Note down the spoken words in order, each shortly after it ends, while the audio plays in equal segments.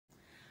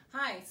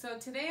Hi, so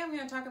today I'm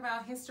going to talk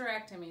about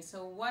hysterectomy.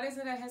 So what is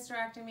it, a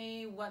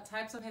hysterectomy? What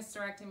types of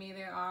hysterectomy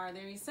there are?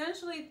 There are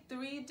essentially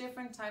three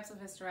different types of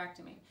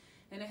hysterectomy.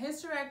 And a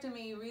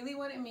hysterectomy, really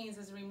what it means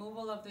is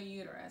removal of the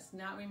uterus,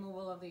 not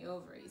removal of the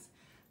ovaries.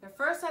 The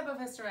first type of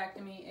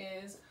hysterectomy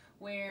is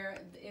where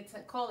it's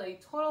called a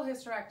total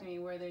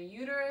hysterectomy, where the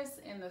uterus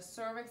and the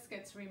cervix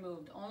gets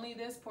removed. Only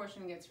this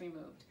portion gets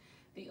removed.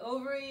 The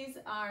ovaries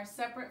are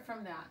separate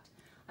from that.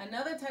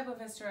 Another type of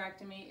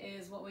hysterectomy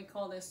is what we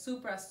call the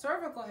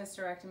supracervical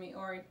hysterectomy,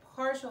 or a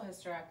partial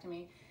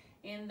hysterectomy,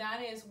 and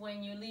that is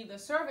when you leave the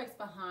cervix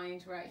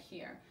behind right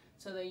here.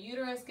 So the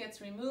uterus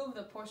gets removed,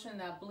 the portion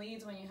that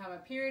bleeds when you have a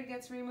period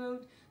gets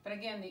removed, but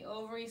again, the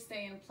ovaries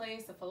stay in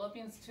place, the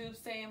fallopian tubes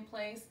stay in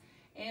place,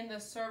 and the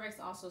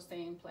cervix also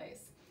stay in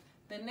place.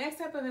 The next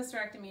type of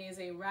hysterectomy is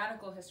a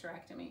radical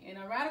hysterectomy, and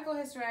a radical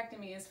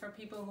hysterectomy is for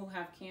people who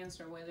have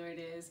cancer, whether it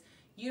is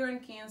uterine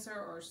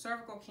cancer or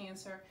cervical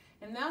cancer,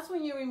 and that's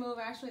when you remove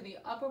actually the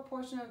upper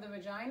portion of the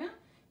vagina.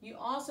 You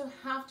also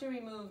have to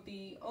remove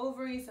the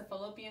ovaries, the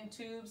fallopian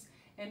tubes,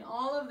 and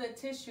all of the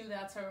tissue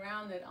that's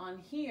around it on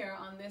here,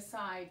 on this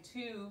side,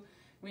 to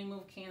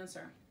remove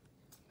cancer.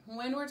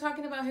 When we're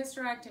talking about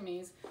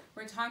hysterectomies,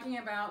 we're talking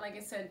about, like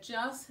I said,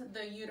 just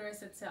the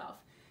uterus itself.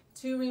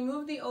 To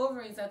remove the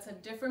ovaries, that's a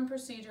different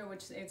procedure,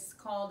 which it's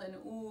called an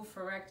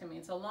oophorectomy.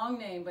 It's a long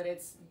name, but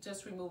it's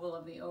just removal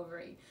of the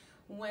ovary.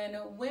 When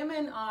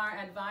women are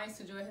advised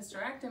to do a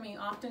hysterectomy,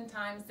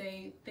 oftentimes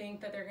they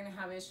think that they're going to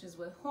have issues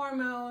with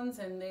hormones,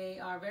 and they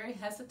are very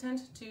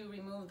hesitant to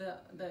remove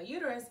the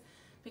uterus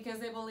because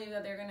they believe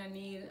that they're going to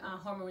need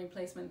hormone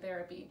replacement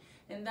therapy.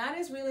 And that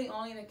is really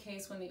only the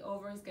case when the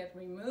ovaries get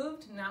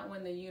removed, not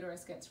when the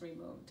uterus gets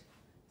removed.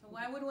 So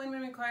why would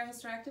women require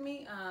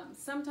hysterectomy?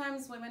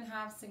 Sometimes women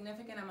have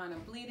significant amount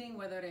of bleeding,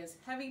 whether it is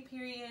heavy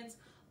periods,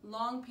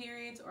 long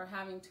periods, or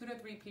having 2 to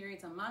 3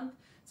 periods a month.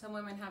 Some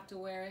women have to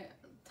wear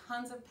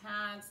tons of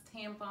pads,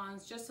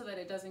 tampons, just so that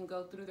it doesn't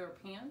go through their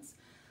pants.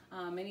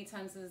 Many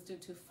times this is due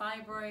to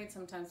fibroids,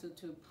 sometimes due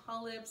to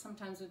polyps,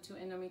 sometimes due to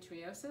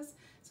endometriosis.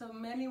 So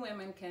many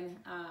women can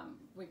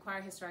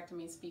require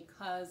hysterectomies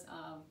because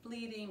of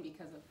bleeding,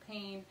 because of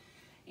pain.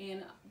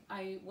 And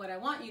what I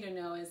want you to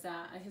know is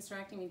that a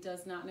hysterectomy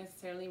does not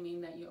necessarily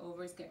mean that your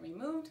ovaries get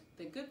removed.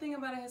 The good thing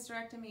about a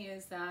hysterectomy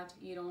is that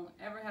you don't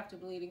ever have to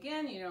bleed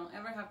again, you don't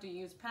ever have to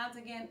use pads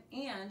again,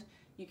 and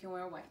you can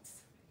wear whites.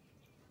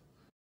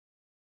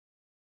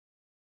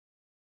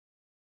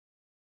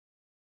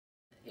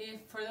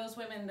 If for those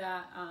women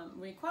that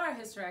require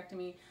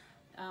hysterectomy,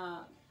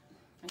 I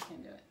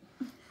can't do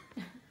it.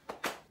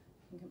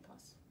 You can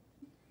pause.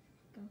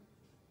 Go.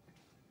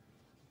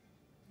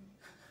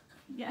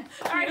 Yeah.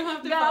 All right, you don't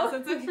have to pause.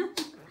 It's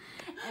okay.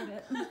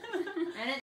 Edit.